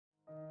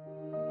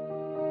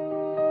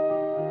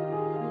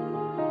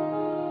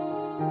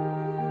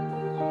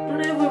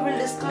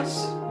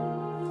discuss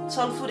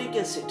sulfuric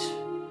acid.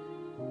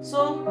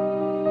 So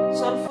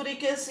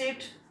sulfuric acid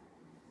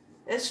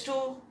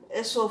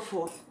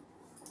H2SO4,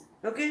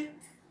 okay,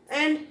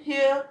 and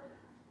here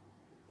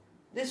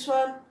this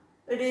one,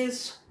 it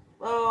is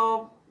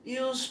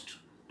used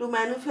to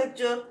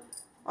manufacture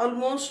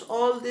almost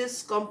all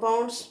these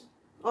compounds,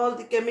 all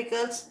the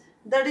chemicals.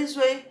 That is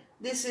why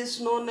this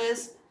is known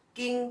as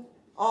king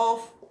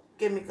of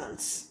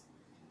chemicals.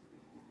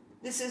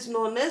 This is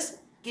known as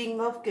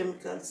king of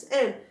chemicals.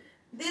 And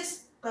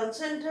this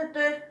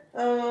concentrated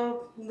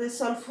the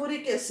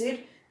sulfuric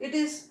acid, it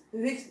is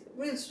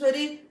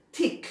very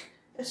thick.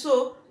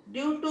 So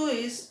due to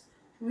its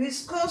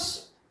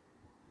viscous,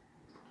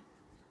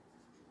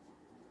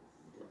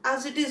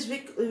 as it is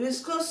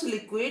viscous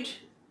liquid,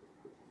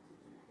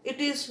 it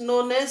is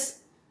known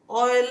as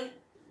oil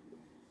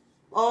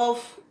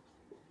of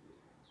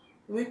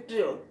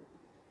vitriol.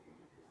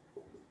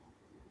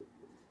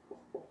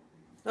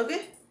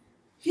 Okay,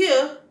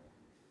 here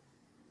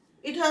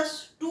it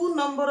has two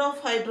number of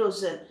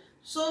hydrogen,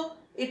 so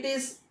it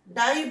is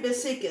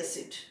dibasic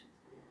acid.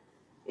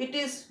 It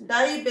is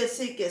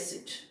dibasic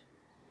acid.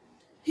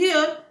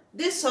 Here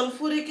this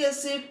sulfuric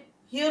acid,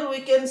 here we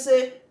can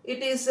say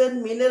it is a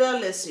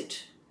mineral acid.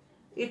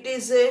 It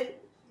is a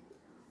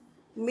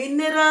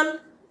mineral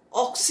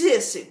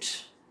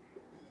oxyacid.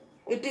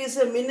 It is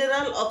a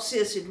mineral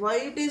oxyacid. Why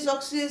it is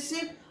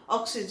oxyacid?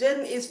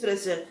 Oxygen is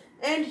present.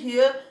 And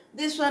here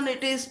this one,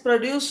 it is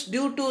produced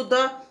due to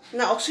the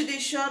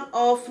oxidation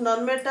of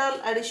nonmetal,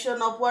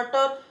 addition of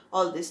water,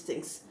 all these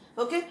things.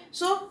 Okay,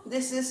 so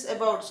this is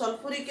about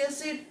sulfuric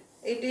acid.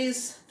 It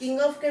is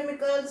king of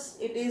chemicals.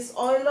 It is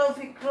oil of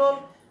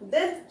vitriol.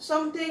 Then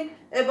something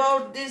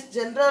about this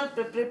general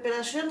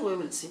preparation we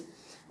will see.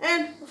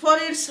 And for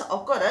its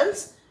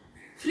occurrence,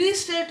 free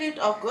state it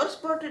occurs,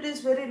 but it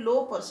is very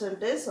low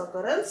percentage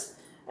occurrence.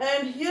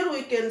 And here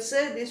we can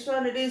say this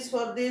one, it is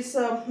for this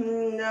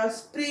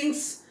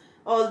springs,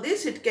 all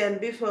this it can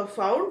be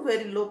found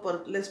very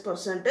less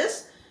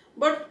percentage,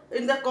 but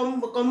in the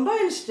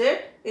combined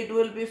state it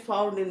will be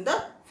found in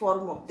the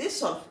form of the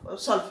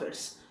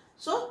sulfates.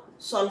 So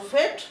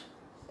sulfate,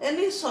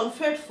 any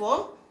sulfate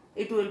form,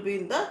 it will be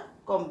in the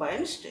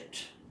combined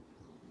state.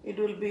 It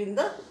will be in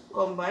the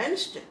combined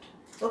state.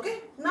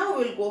 Okay, now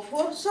we will go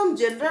for some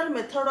general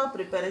method of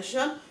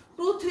preparation.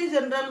 2-3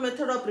 general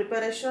method of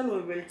preparation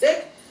we will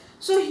take.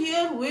 So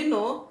here we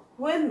know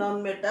when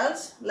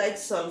non-metals like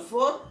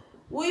sulfur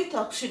with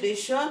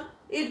oxidation,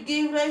 it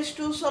gives rise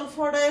to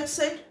sulfur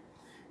dioxide.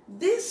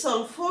 This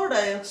sulfur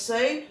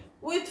dioxide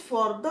with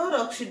further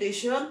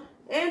oxidation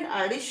and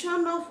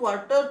addition of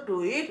water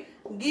to it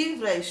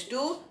give rise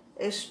to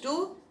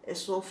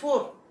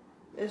H2SO4.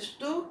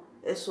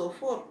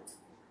 H2SO4.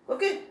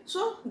 Okay,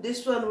 so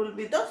this one will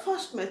be the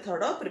first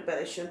method of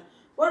preparation.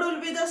 What will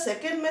be the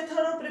second method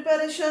of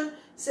preparation?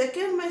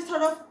 Second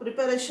method of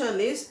preparation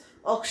is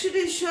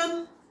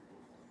oxidation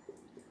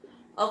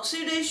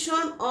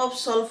of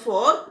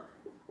sulfur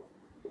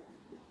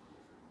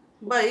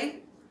by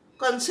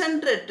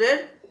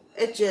concentrated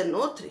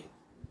HNO3.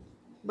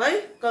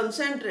 By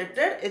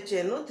concentrated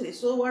HNO3.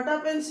 So what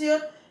happens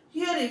here?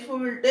 Here if we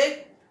will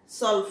take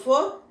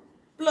sulfur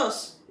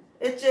plus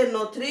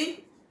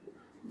HNO3,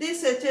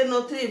 this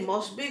HNO3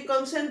 must be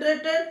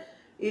concentrated.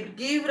 It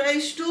gives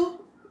rise to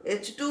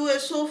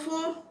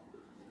H2SO4.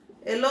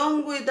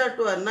 Along with that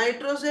one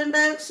nitrogen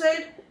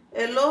dioxide,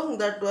 along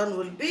that one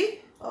will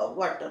be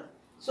water.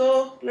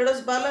 So let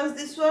us balance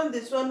this one.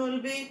 This one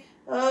will be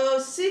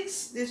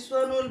 6. This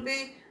one will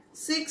be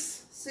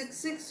 6.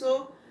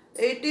 So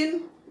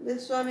 18.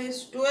 This one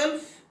is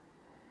 12.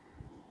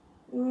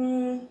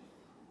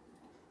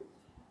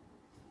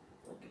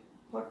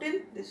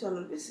 14. This one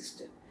will be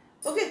 16.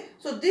 Okay,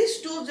 so these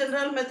two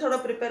general method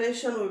of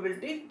preparation we will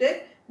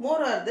take.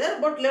 More are there,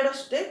 but let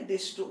us take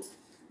these two.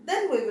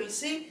 Then we will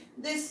see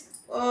this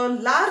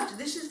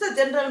this is the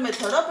general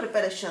method of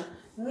preparation.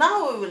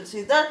 Now we will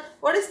see that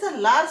what is the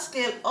large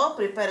scale of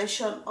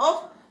preparation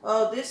of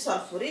this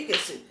sulfuric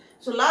acid.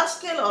 So large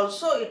scale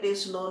also it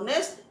is known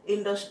as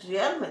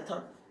industrial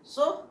method.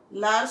 So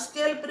large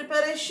scale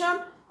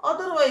preparation,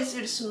 otherwise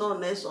it is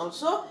known as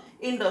also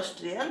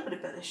industrial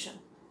preparation.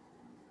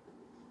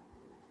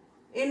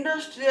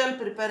 Industrial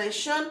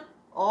preparation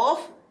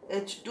of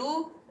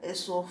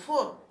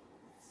H2SO4.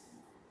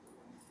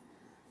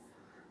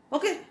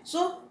 Okay,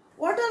 so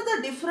what are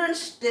the different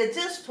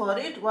stages for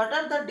it? What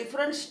are the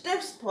different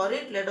steps for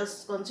it? Let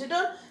us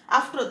consider.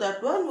 After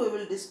that one we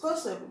will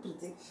discuss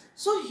everything.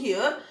 So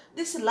here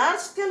this large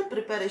scale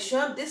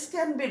preparation, this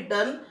can be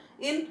done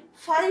in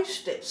 5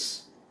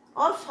 steps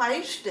or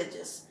 5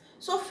 stages.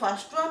 So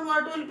first one,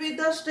 what will be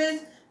the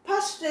stage?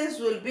 First stage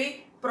will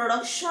be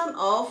production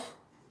of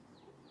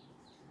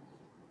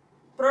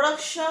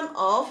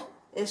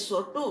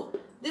SO2.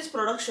 This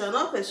production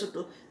of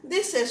SO2.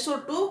 This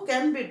SO2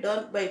 can be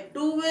done by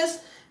 2 ways.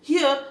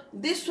 Here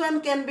this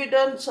one can be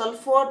done,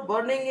 sulfur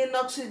burning in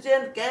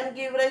oxygen can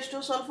give rise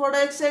to sulfur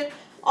dioxide.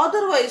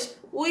 Otherwise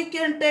we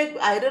can take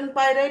iron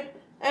pyrite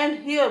and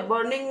here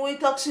burning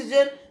with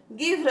oxygen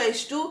give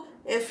rise to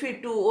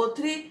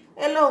Fe2O3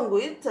 along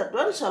with that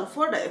one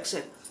sulfur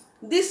dioxide.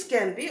 This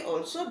can be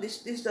also,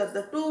 these are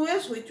the two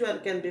ways which one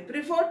can be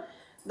preferred,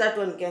 that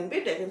one can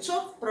be taken.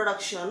 So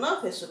production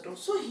of SO2.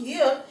 So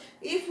here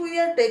if we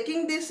are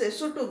taking this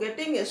SO2,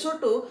 getting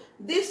SO2,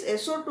 this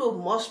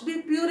SO2 must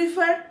be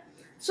purified.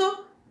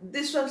 So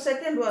this one,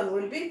 second one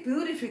will be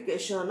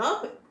purification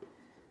of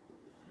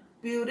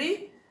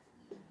purification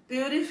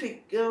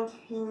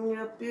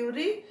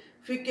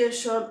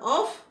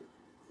of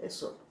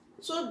SO2.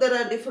 So there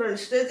are different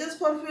stages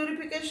for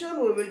purification.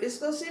 We will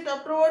discuss it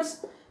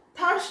afterwards.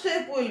 Third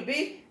step will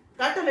be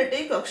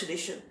catalytic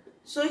oxidation.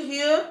 So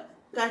here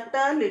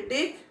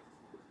catalytic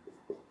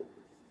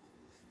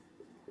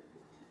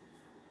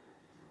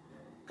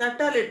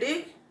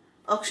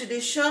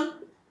oxidation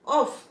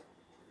of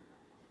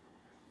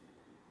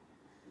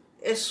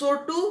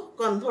SO2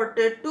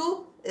 converted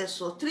to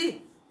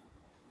SO3.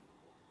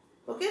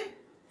 Okay.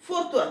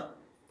 Fourth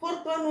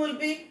one will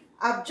be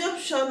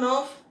absorption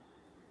of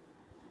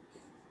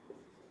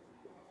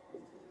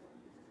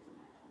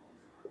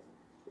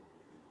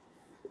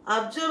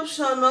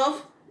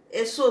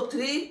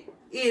SO3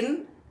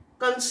 in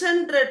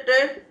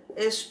concentrated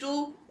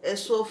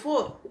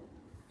H2SO4.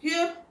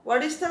 Here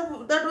what is that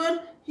one?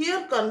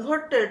 Here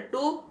converted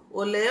to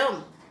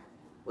oleum.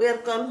 We are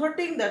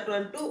converting that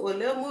one to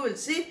oleum. We will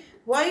see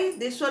why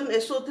this one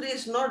SO3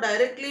 is not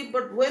directly,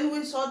 but when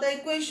we saw the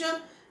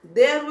equation,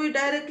 there we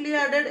directly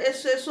added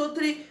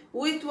SO3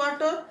 with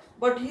water,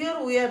 but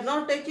here we are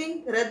not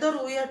taking,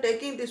 rather we are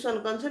taking this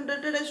one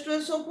concentrated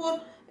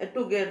H2SO4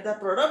 to get the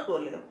product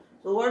oleum.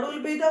 So what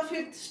will be the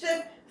fifth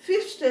step?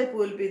 Fifth step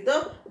will be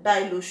the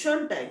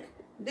dilution tank.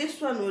 This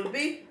one will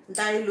be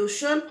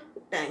dilution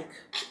tank.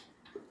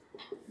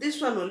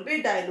 This one will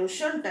be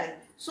dilution tank.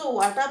 So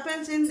what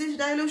happens in this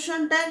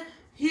dilution tank?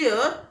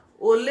 Here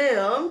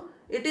oleum,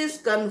 it is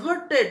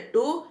converted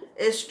to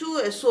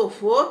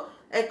H2SO4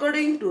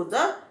 according to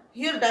the,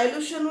 here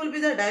dilution will be,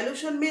 the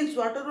dilution means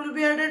water will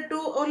be added to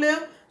oleum,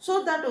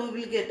 so that we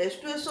will get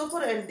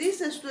H2SO4, and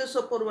this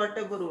H2SO4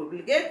 whatever we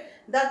will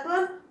get, that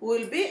one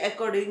will be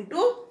according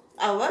to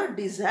our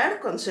desired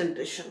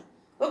concentration.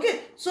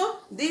 Okay, so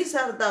these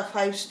are the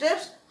 5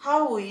 steps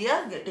how we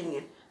are getting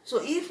it.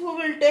 So if we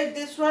will take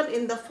this one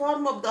in the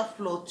form of the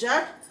flow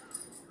chart,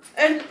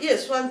 and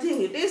yes, one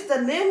thing it is,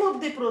 the name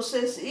of the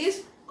process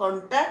is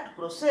contact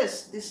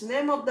process. This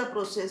name of the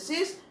process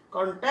is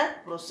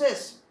contact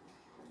process.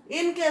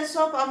 In case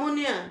of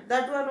ammonia,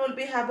 that one will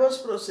be Haber's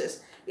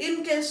process.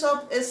 In case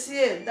of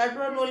HCl, that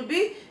one will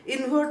be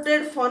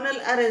inverted funnel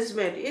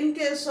arrangement. In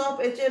case of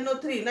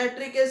HNO3,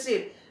 nitric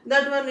acid,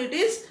 that one it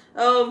is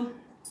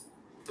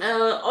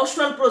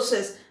Austral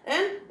process.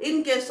 And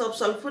in case of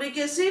sulfuric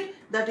acid,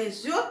 that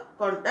is your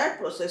contact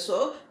process.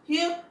 So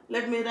here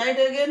let me write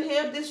again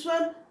here this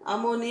one,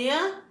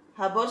 ammonia,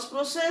 Haber's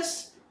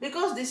process,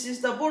 because this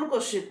is the board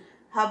question.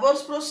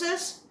 Haber's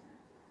process,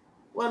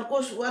 one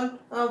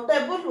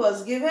table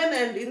was given,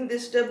 and in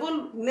this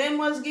table name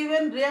was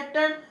given,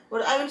 reactant,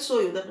 but I will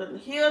show you that one.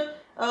 Here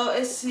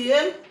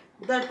HCl,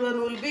 that one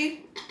will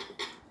be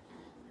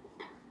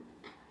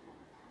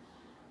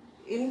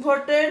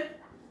inverted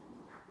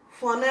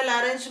funnel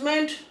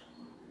arrangement,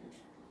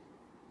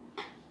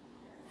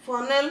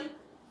 funnel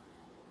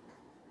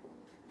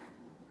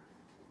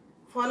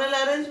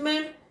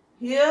arrangement.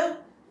 Here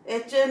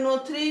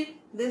HNO3,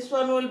 this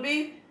one will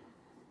be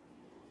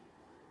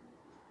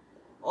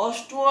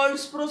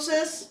Ostwald's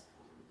process.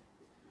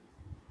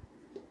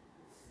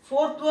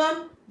 Fourth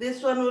one,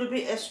 this one will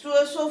be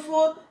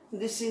H2SO4.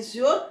 This is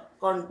your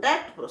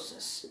contact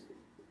process.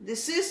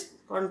 This is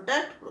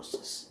contact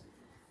process.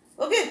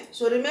 Okay,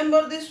 so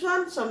remember this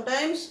one.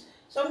 Sometimes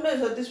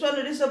this one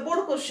it is a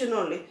board question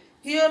only.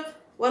 Here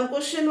one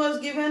question was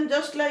given,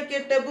 just like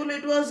a table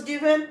it was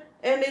given,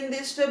 and in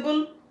this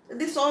table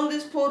all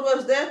these 4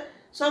 was there.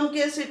 Some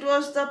case it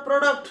was the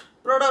product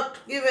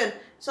given,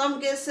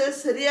 some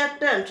cases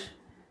reactant,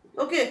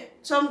 okay,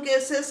 some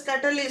cases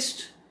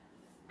catalyst.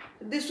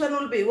 This one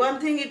will be, one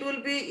thing it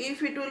will be,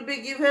 if it will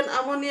be given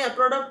ammonia,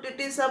 product it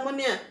is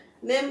ammonia,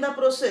 name the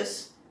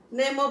process,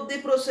 name of the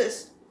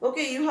process,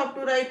 okay, you have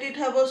to write it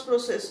Haber's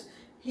process.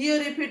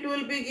 Here if it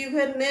will be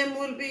given, name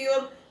will be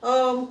your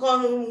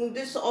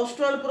this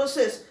Austral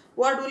process,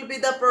 what will be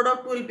the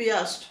product will be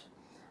asked.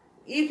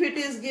 If it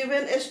is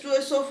given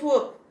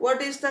H2SO4,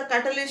 what is the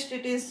catalyst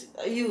it is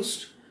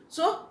used.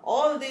 So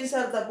all these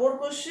are the board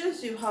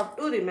questions, you have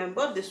to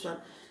remember this one.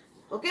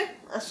 Okay,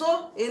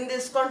 so in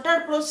this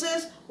contact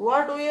process,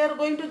 what we are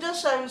going to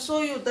just, I will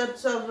show you that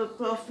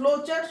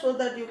flow chart so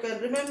that you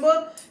can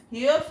remember.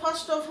 Here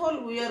first of all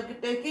we are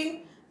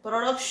taking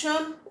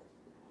production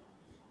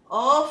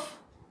of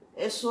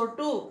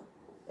SO2.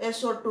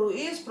 SO2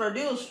 is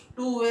produced,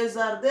 2 ways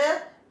are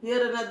there.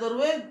 Here another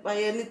way, by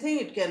anything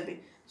it can be.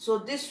 So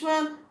this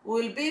one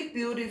will be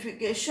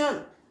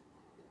purification.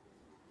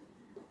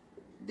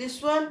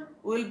 This one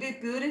will be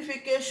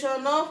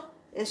purification of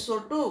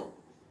SO2.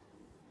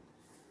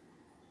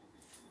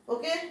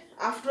 Okay,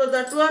 after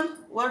that one,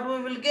 what we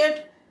will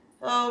get?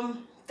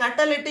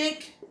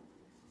 Catalytic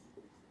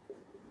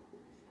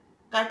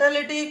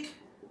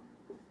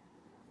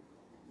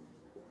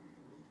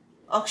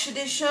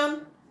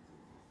oxidation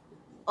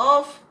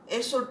of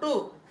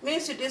SO2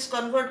 means it is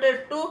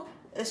converted to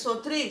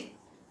SO3.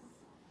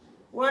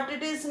 What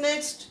it is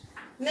next?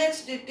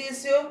 Next it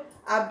is your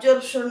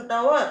absorption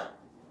tower.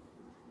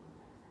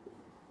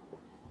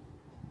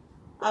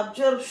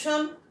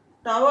 Absorption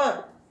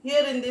tower.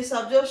 Here in this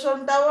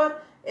absorption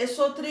tower,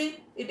 SO3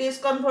 it is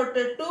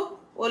converted to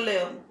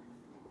oleum.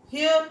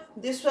 Here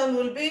this one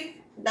will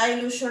be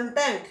dilution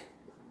tank.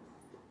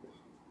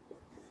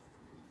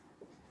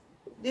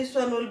 This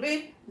one will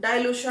be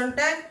dilution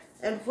tank,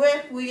 and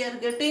where we are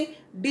getting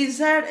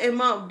desired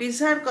amount,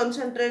 desired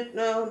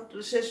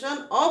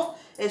concentration of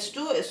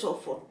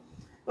H2SO4.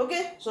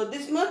 Okay, so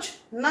this much.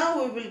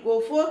 Now we will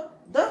go for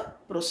the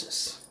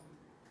process.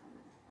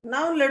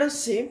 Now let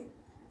us see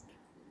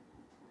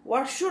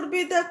what should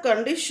be the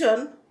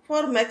condition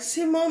for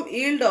maximum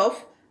yield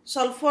of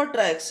sulfur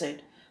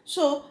trioxide.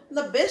 So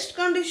the best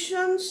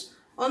conditions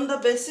on the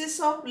basis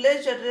of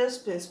Legge-Adres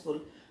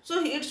principle.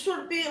 So it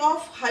should be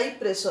of high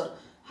pressure.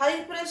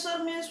 High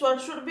pressure means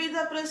what should be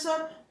the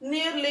pressure?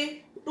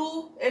 Nearly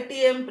 2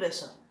 atm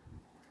pressure.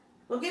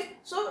 Okay,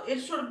 so it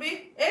should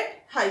be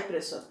at high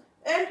pressure.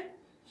 And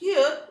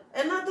here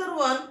another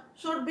one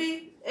should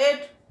be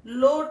at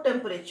low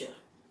temperature.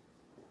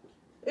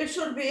 It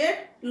should be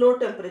at low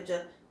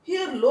temperature.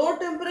 Here low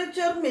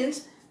temperature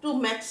means to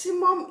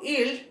maximum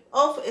yield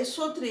of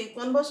SO3,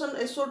 conversion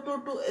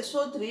SO2 to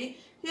SO3,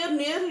 here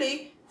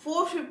nearly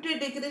 450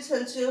 degrees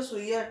Celsius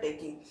we are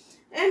taking.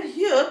 And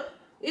here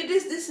it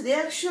is this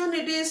reaction,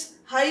 it is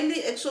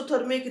highly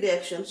exothermic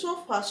reaction. So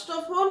first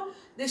of all,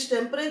 this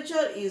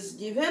temperature is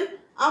given.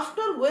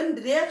 After when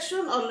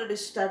reaction already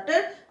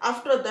started,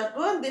 after that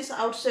one, this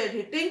outside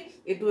heating,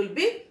 it will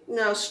be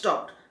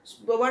stopped.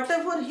 So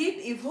whatever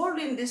heat evolved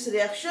in this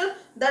reaction,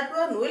 that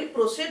one will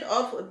proceed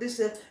of this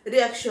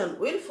reaction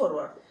will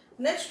forward.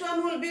 Next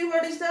one will be,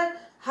 what is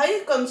that?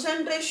 High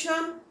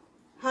concentration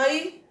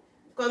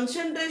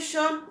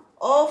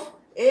of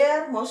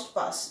air must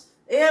pass.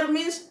 Air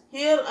means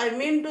here I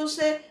mean to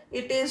say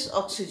it is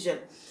oxygen.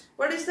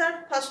 What is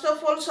that? First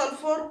of all,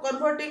 sulfur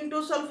converting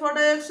to sulfur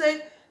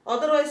dioxide.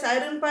 Otherwise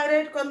iron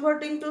pyrite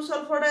converting to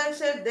sulfur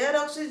dioxide, there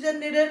oxygen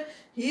needed.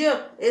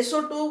 Here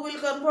SO2 will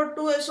convert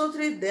to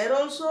SO3, there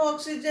also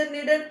oxygen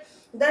needed.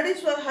 That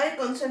is why high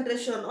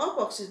concentration of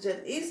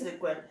oxygen is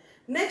required.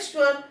 Next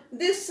one,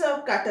 this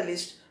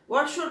catalyst.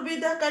 What should be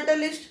the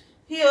catalyst?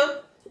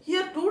 Here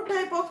two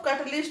type of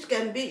catalyst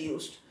can be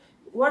used.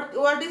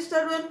 What is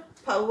that one?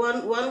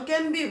 One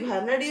can be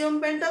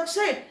vanadium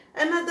pentoxide,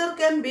 another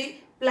can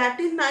be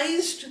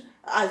platinized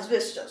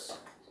asbestos.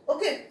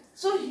 Okay.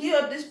 So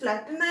here this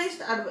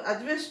platinized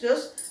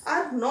asbestos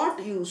are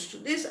not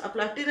used. These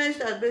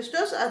platinized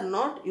asbestos are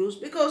not used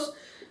because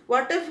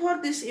whatever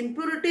these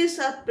impurities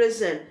are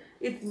present,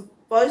 it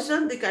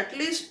poison the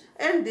catalyst,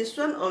 and this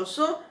one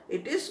also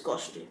it is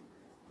costly.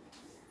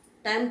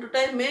 Time to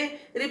time may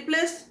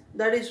replace,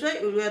 that is why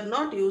we are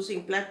not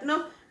using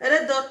platinum.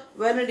 Rather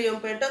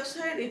vanadium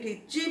pentoxide, it is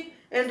cheap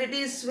and it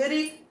is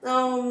very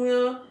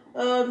not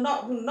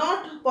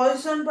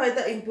poisoned by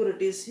the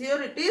impurities.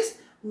 Here it is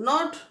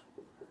not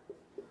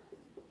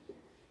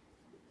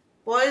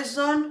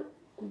poisoned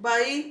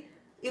by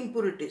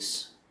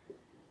impurities.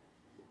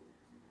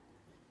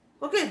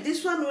 Okay,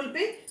 this one will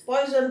be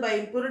poisoned by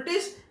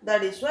impurities,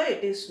 that is why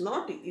it is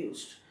not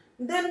used.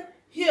 Then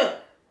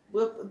here,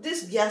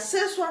 these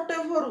gases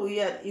whatever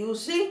we are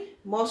using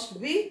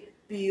must be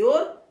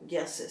pure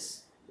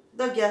gases.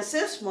 The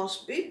gases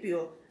must be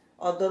pure.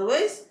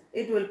 Otherwise,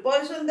 it will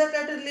poison the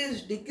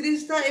catalyst,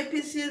 decrease the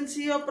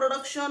efficiency of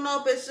production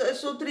of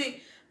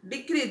SO3,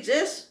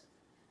 decreases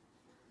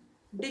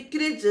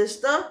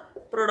the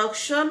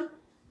production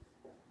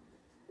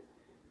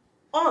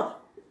or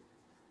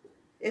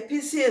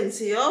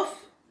efficiency of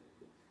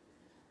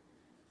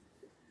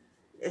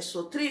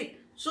SO3.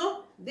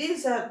 So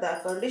these are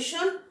the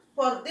conditions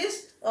for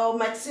this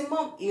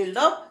maximum yield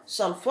of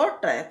sulfur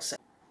trioxide.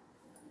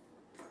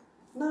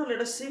 Now let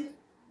us see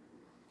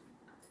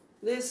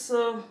this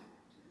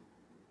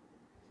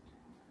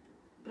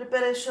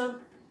preparation,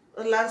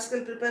 large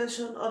scale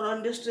preparation or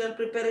industrial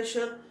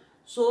preparation.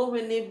 So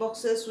many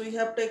boxes we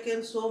have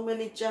taken, so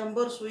many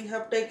chambers we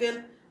have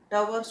taken,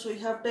 towers we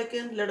have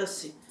taken. Let us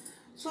see.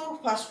 So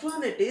first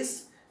one it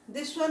is,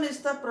 this one is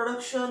the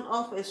production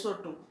of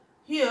SO2.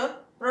 Here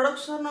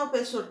production of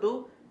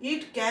SO2,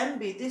 it can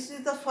be, this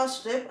is the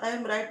first step I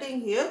am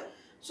writing here.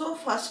 So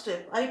first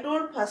step, I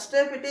told first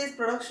step it is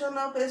production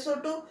of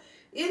SO2.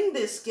 In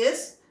this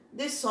case,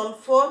 this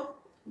sulfur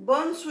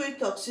burns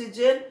with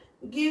oxygen,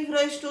 give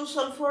rise to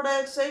sulfur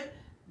dioxide.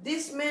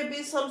 This may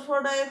be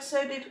sulfur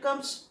dioxide, it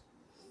comes.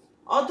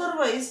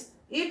 Otherwise,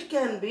 it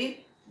can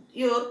be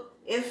your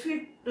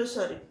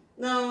FeS2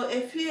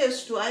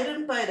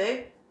 iron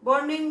pyrite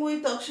bonding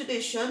with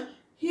oxidation.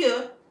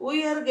 Here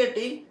we are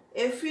getting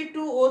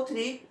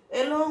Fe2O3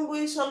 along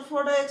with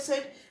sulfur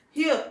dioxide.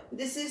 Here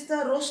this is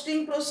the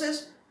roasting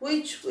process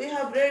which we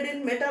have read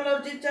in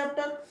metallurgy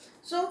chapter.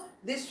 So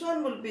this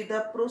one will be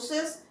the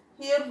process.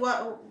 Here,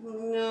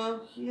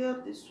 here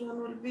this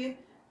one will be,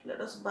 let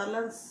us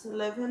balance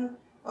 11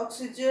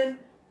 oxygen,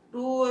 2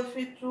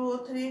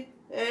 Fe2O3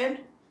 and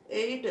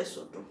 8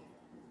 SO2.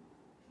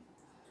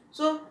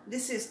 So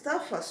this is the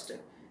first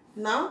step.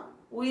 Now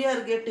we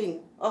are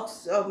getting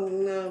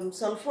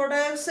sulfur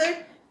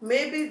dioxide.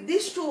 Maybe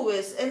these two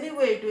ways, any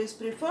way it is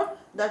preferred,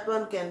 that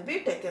one can be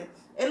taken.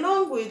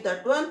 Along with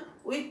that one,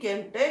 we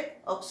can take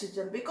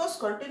oxygen, because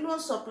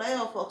continuous supply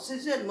of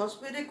oxygen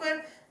must be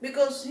required,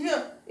 because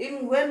here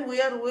in when we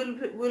are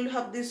will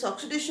have this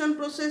oxidation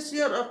process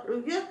here up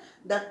to here,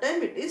 that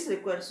time it is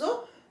required.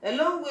 So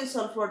along with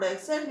sulfur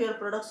dioxide, here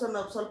production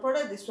of sulfur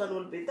dioxide, this one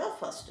will be the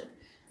first step.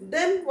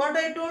 Then what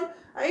I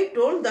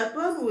told that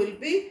one will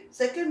be,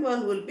 second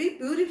one will be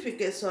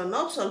purification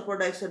of sulfur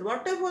dioxide.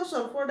 Whatever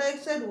sulfur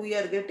dioxide we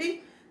are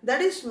getting,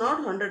 that is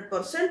not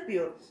 100%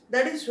 pure.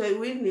 That is why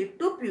we need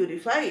to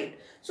purify it.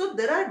 So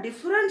there are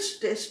different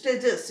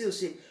stages, you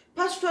see.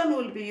 First one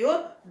will be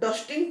your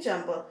dusting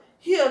chamber.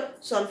 Here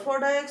sulfur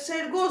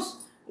dioxide goes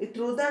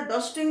through the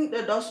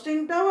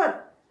dusting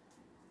tower.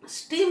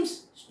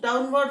 Steams,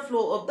 downward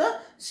flow of the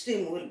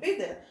steam will be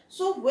there.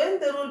 So when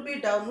there will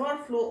be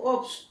downward flow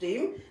of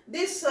steam,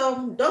 these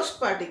dust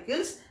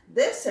particles,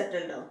 they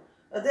settle down.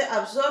 They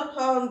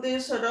absorb,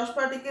 this dust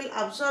particle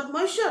absorb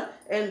moisture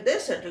and they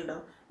settle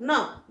down.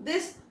 Now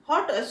this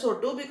hot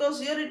SO2,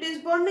 because here it is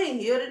burning,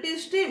 here it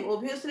is steam,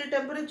 obviously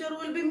temperature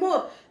will be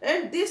more,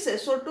 and this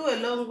SO2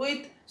 along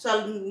with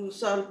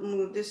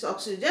this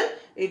oxygen,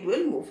 it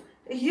will move.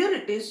 Here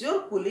it is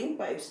your cooling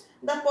pipes.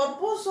 The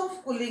purpose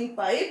of cooling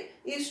pipe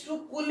is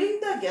to cooling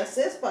the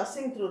gases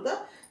passing through the,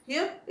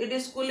 here it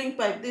is cooling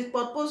pipe. The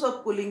purpose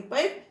of cooling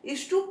pipe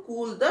is to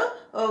cool the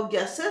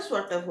gases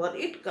whatever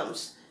it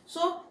comes.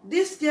 So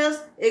this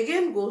gas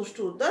again goes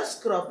to the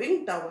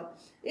scrubbing tower.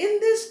 In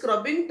this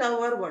scrubbing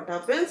tower, what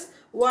happens?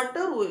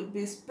 Water will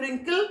be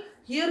sprinkled.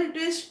 Here it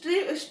is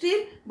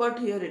steam, but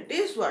here it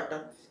is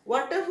water.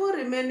 Whatever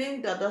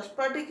remaining the dust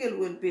particle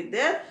will be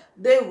there,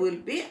 they will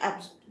be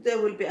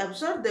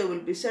absorbed, they will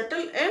be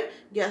settled, and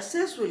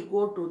gases will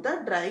go to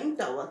the drying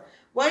tower.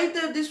 Why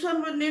this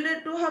one was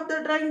needed to have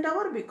the drying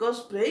tower?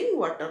 Because spraying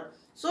water.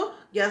 So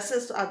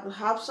gases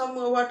have some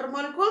water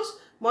molecules,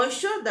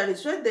 moisture, that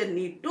is why they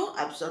need to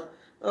absorb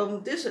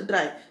this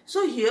dry.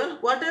 So here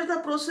what is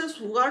the process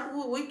what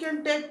we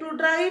can take to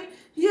dry it?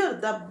 Here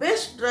the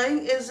best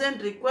drying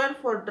agent required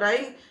for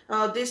drying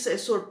this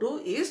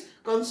SO2 is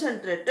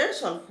concentrated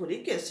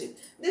sulphuric acid.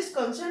 This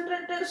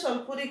concentrated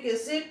sulphuric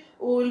acid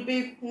will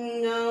be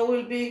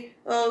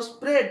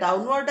sprayed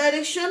downward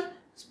direction,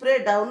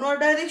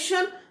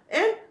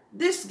 and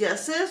these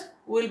gases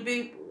will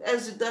be,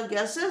 as the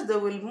gases they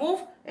will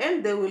move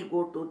and they will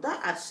go to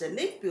the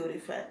arsenic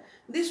purifier.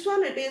 This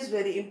one, it is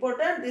very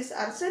important. This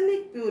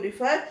arsenic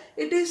purifier,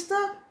 it is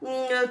the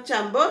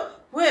chamber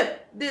where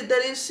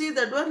there is, see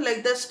that one,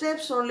 like the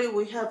steps only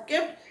we have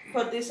kept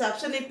for this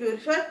arsenic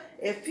purifier,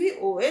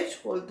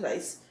 FeOH whole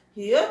thrice.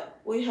 Here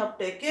we have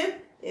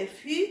taken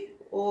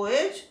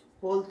FeOH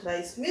whole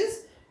thrice,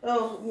 means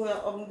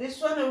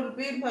this one will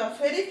be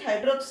ferric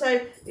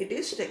hydroxide, it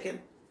is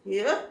taken.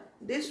 Here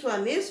this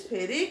one is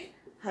ferric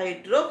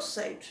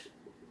hydroxide.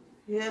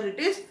 Here it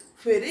is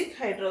ferric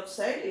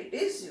hydroxide, it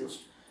is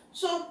used.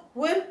 So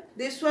when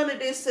this one,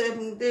 it is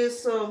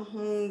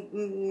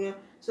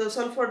so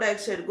sulfur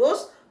dioxide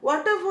goes,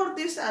 whatever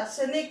these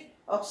arsenic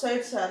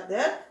oxides are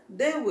there,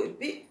 they will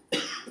be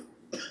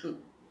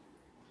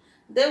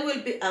they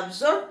will be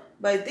absorbed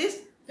by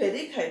this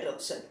ferric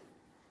hydroxide.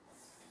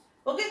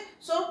 Okay,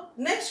 so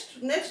next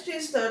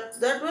is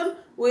that one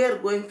we are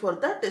going for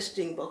the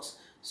testing box.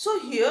 So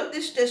here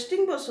this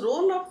testing box,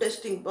 role of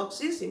testing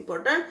box is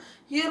important.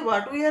 Here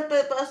what we are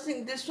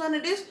passing, this one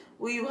it is,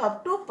 we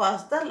have to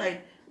pass the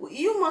light.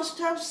 You must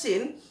have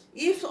seen,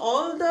 if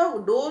all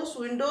the doors,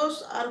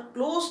 windows are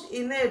closed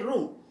in a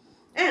room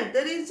and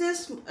there is a,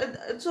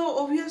 so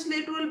obviously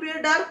it will be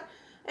a dark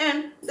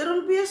and there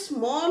will be a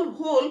small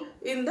hole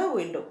in the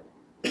window.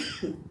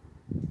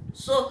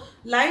 So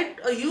light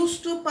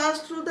used to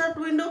pass through that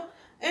window,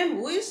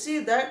 and we see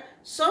that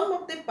some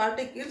of the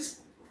particles,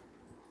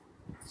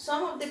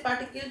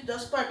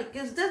 dust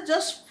particles, they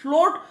just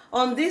float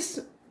on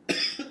this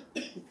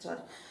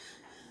sorry.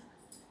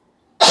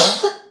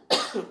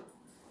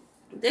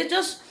 They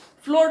just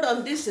float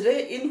on this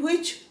ray in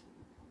which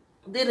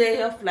the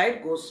ray of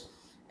light goes.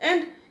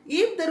 And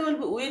if there will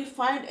be, we will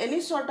find any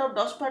sort of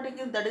dust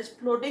particle that is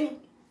floating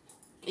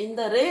in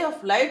the ray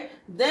of light,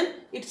 then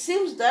it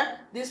seems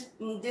that this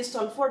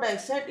sulfur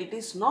dioxide, it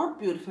is not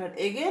purified.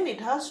 Again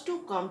it has to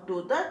come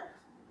to the,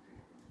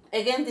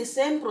 again the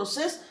same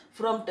process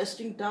from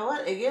testing tower.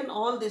 Again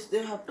all this,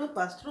 they have to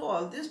pass through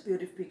all these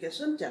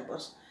purification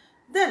chambers.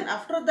 Then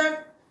after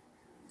that,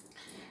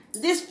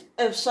 this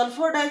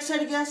sulfur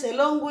dioxide gas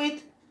along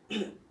with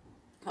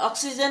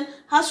oxygen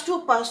has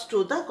to pass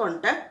through the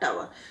contact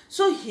tower.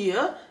 So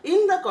here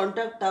in the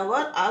contact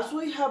tower, as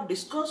we have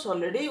discussed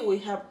already, we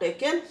have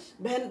taken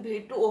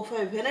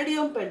V2O5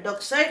 vanadium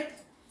pentoxide.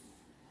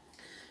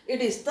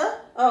 It is the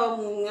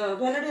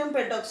vanadium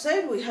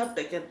pentoxide we have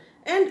taken,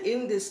 and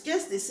in this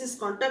case this is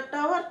contact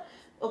tower.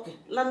 Okay,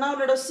 now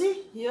let us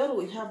see. Here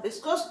we have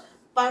discussed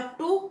Part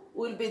 2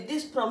 will be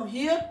this, from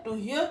here to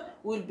here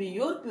will be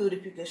your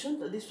purification.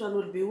 So this one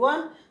will be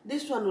 1,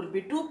 this one will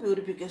be 2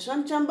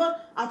 purification chamber.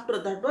 After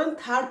that one,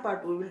 third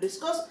part we will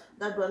discuss.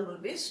 That one will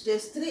be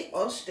stage 3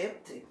 or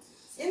step 3.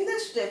 In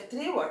this step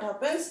 3, what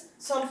happens?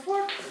 This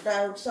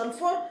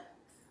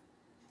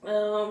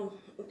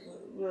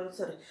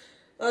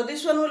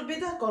one will be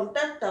the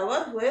contact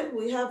tower where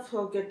we have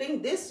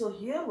getting this. So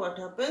here what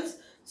happens?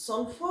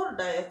 Sulfur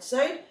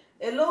dioxide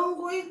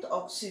along with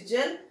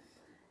oxygen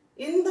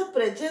in the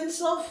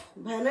presence of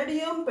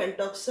vanadium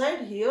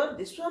pentoxide. Here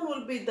this one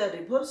will be the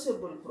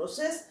reversible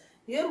process.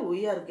 Here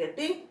we are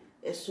getting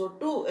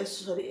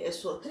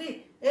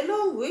SO3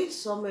 along with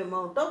some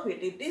amount of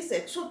it. It is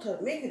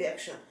exothermic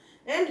reaction.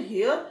 And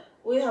here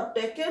we have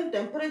taken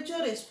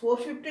temperature is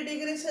 450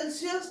 degrees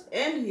Celsius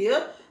and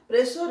here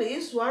pressure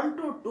is 1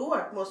 to 2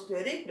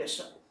 atmospheric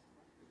pressure.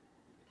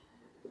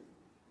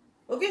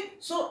 Okay,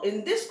 so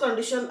in this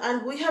condition,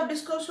 and we have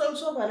discussed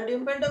also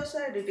vanadium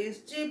pentoxide, it is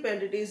cheap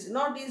and it is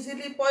not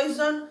easily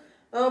poisoned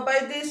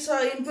by these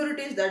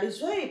impurities. That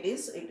is why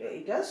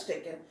it has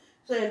taken.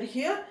 So and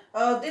here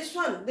this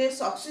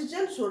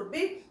oxygen should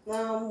be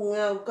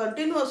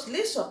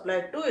continuously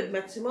supplied to it.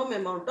 Maximum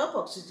amount of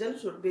oxygen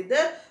should be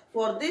there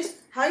for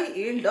this high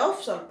yield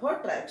of sulfur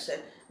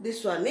trioxide.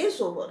 This one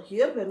is over.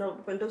 Here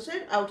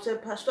pentoxide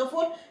outside, first of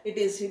all it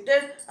is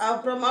heated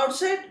from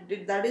outside.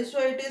 That is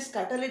why it is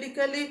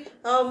catalytically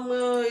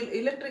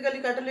electrically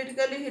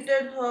catalytically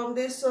heated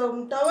this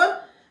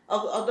tower.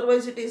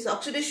 Otherwise it is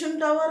oxidation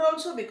tower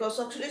also, because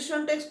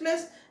oxidation takes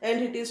place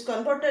and it is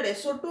converted.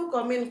 SO2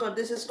 come in,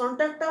 this is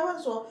contact tower.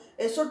 So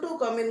SO2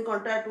 come in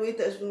contact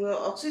with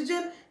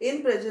oxygen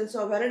in presence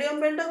of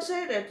vanadium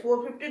pentoxide at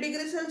 450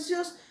 degrees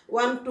Celsius,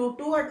 1 to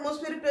 2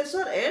 atmospheric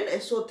pressure, and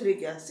SO3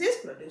 gas is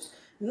produced.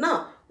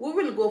 Now we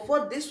will go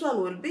for this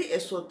one will be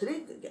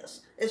SO3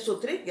 gas.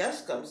 SO3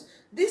 gas comes.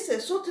 This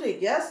SO3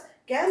 gas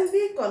can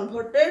be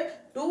converted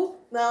to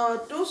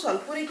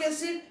sulfuric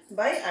acid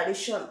by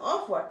addition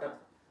of water.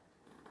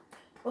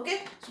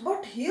 Okay,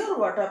 but here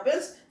what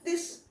happens,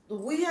 this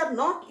we are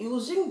not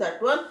using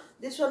that one.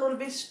 This one will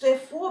be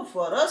step 4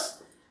 for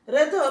us.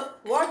 Rather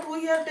what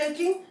we are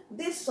taking,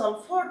 this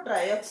sulfur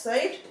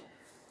trioxide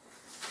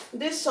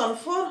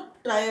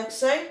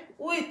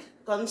with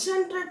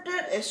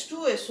concentrated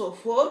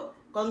H2SO4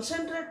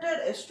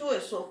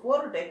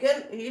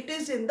 taken, it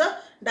is in the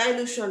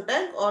dilution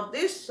tank, or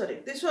this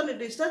one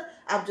it is the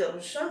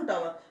absorption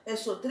tower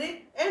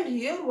SO3, and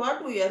here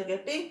what we are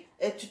getting,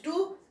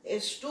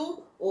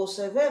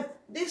 H2O7.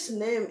 This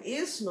name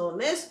is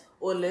known as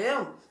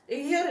oleum.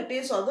 Here it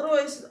is,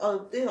 otherwise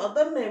the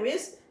other name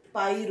is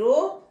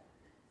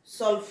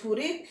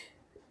sulphuric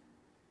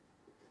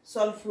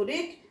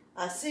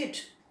acid.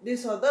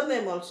 This other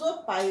name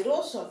also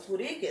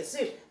sulphuric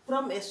acid.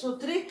 From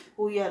SO3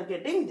 we are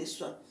getting this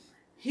one.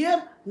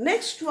 Here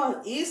next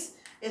one is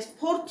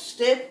fourth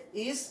step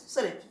is,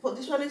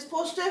 this one is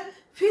fourth step.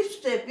 Fifth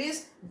step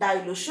is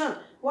dilution.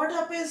 What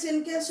happens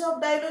in case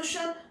of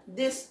dilution?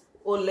 This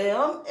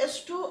oleum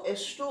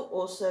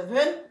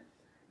H2O7,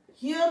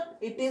 here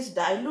it is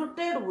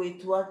diluted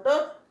with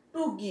water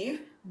to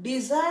give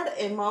desired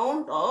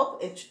amount of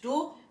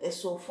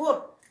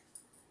H2SO4.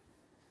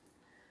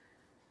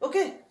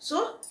 Okay,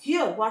 so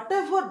here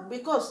whatever,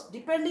 because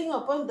depending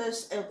upon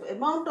this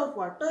amount of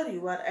water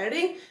you are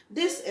adding,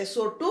 this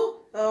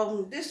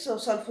SO2, this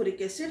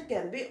sulfuric acid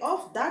can be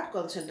of that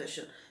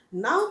concentration.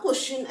 Now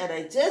question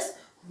arises,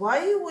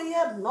 why we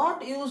are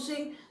not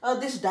using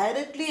this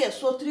directly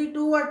SO3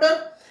 to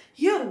water?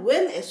 Here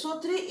when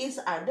SO3 is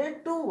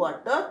added to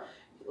water,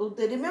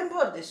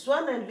 remember this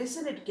one and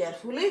listen it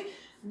carefully.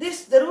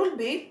 There will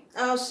be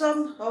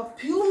some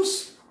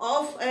fumes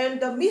of and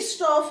the mist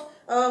of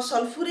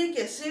sulfuric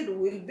acid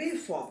will be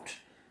formed,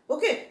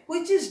 okay,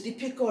 which is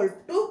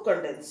difficult to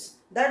condense.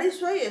 That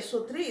is why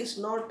SO3 is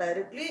not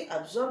directly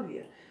absorbed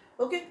here.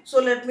 Okay, so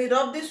let me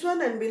rub this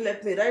one and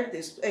let me write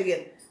this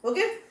again.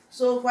 Okay,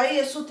 so why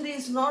SO3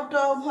 is not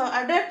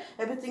added,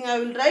 everything I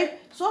will write.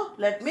 So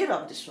let me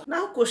rub this one.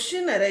 Now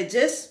question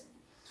arises,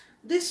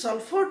 this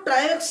sulfur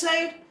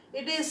trioxide,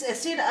 it is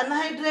acid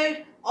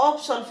anhydride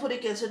of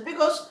sulfuric acid,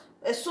 because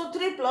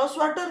SO3 plus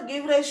water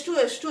give rise to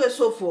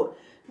H2SO4.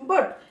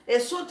 But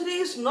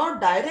SO3 is not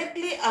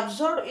directly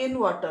absorbed in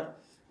water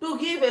to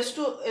give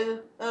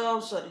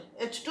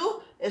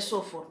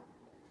H2SO4.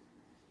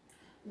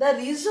 The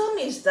reason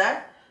is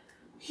that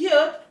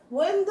here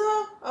when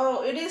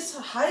it is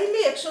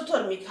highly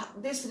exothermic,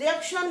 this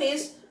reaction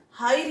is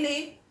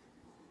highly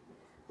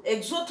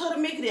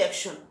exothermic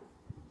reaction.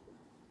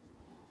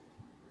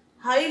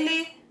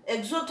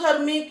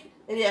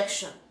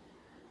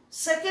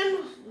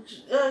 Second,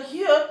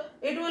 here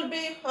it will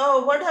be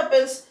what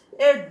happens,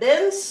 a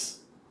dense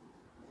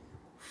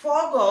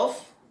fog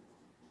of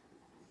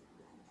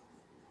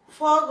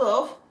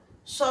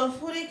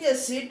sulfuric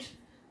acid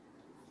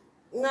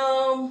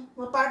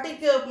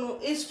particle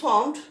is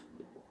formed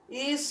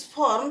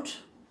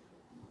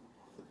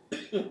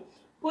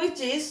which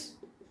is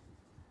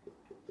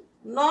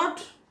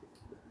not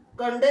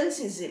condense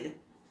easily,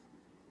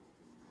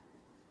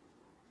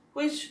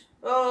 which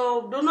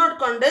do not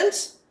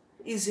condense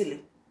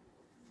easily.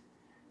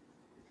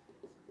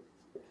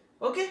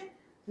 Okay.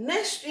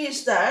 Next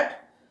is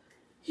that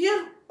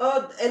here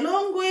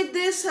along with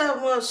this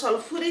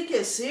sulfuric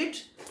acid,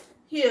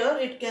 here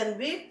it can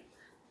be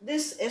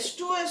this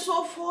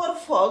H2SO4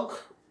 fog.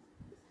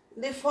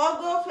 The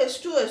fog of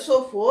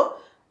H2SO4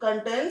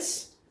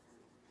 contains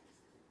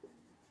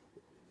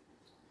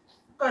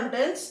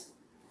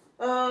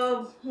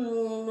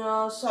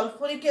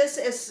sulfuric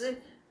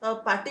acid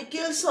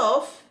particles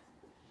of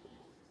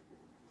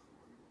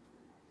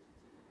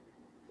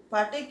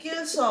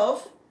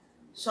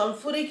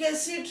sulfuric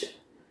acid,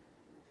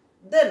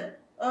 then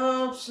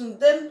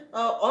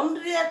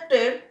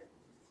unreacted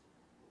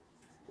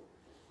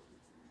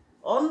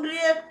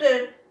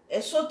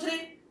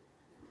SO3,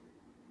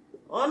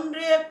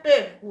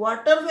 unreacted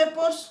water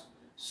vapors.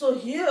 So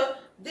here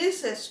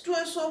this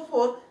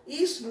H2SO4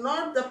 is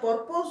not, the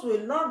purpose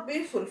will not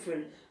be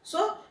fulfilled.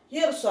 So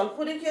here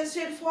sulfuric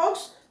acid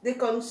fogs, they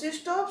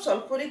consist of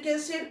sulfuric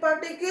acid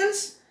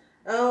particles.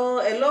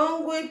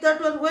 Along with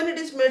that one, when it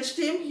is made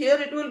steam, here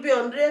it will be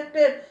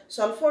unreacted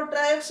sulfur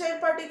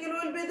trioxide particle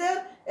will be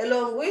there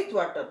along with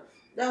water.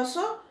 Now,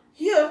 so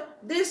here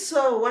this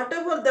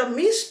whatever the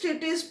mist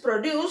it is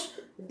produced,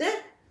 they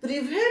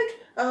prevent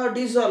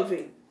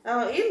dissolving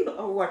in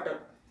water.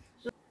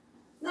 So,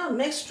 now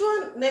next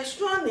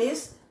one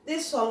is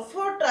this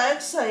sulfur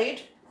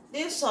trioxide.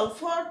 This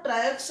sulfur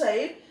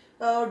trioxide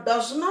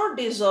does not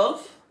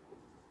dissolve.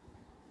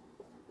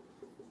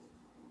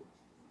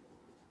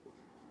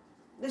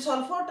 The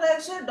sulfur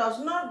trioxide does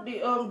not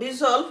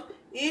dissolve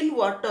in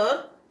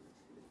water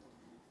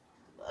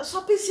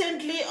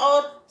sufficiently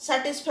or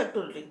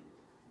satisfactorily.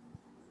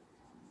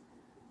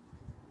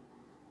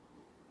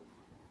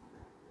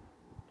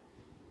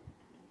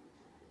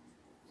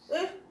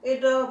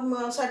 It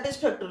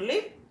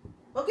satisfactorily.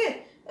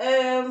 Okay.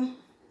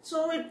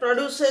 So it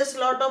produces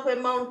lot of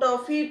amount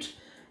of heat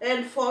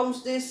and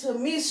forms this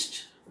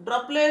mist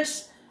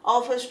droplets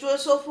of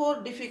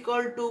H2SO4,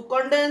 difficult to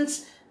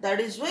condense. That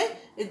is why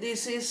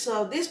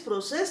this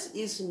process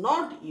is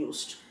not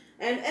used.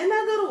 And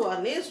another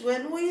one is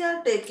when we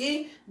are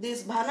taking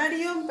this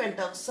vanadium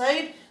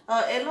pentoxide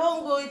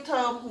along with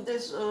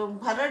this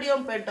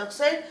vanadium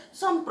pentoxide,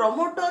 some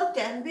promoter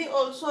can be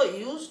also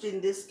used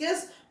in this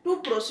case to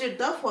proceed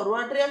the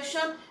forward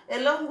reaction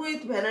along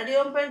with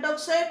vanadium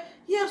pentoxide.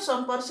 Here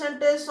some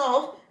percentage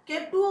of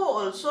K2O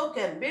also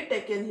can be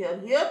taken here.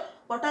 Here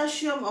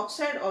potassium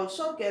oxide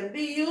also can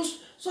be used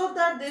so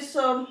that this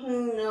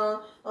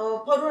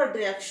forward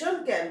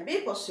reaction can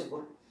be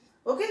possible.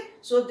 Okay,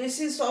 so this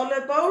is all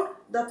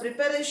about the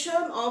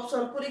preparation of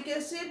sulfuric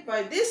acid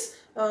by this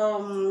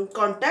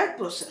contact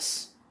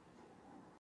process.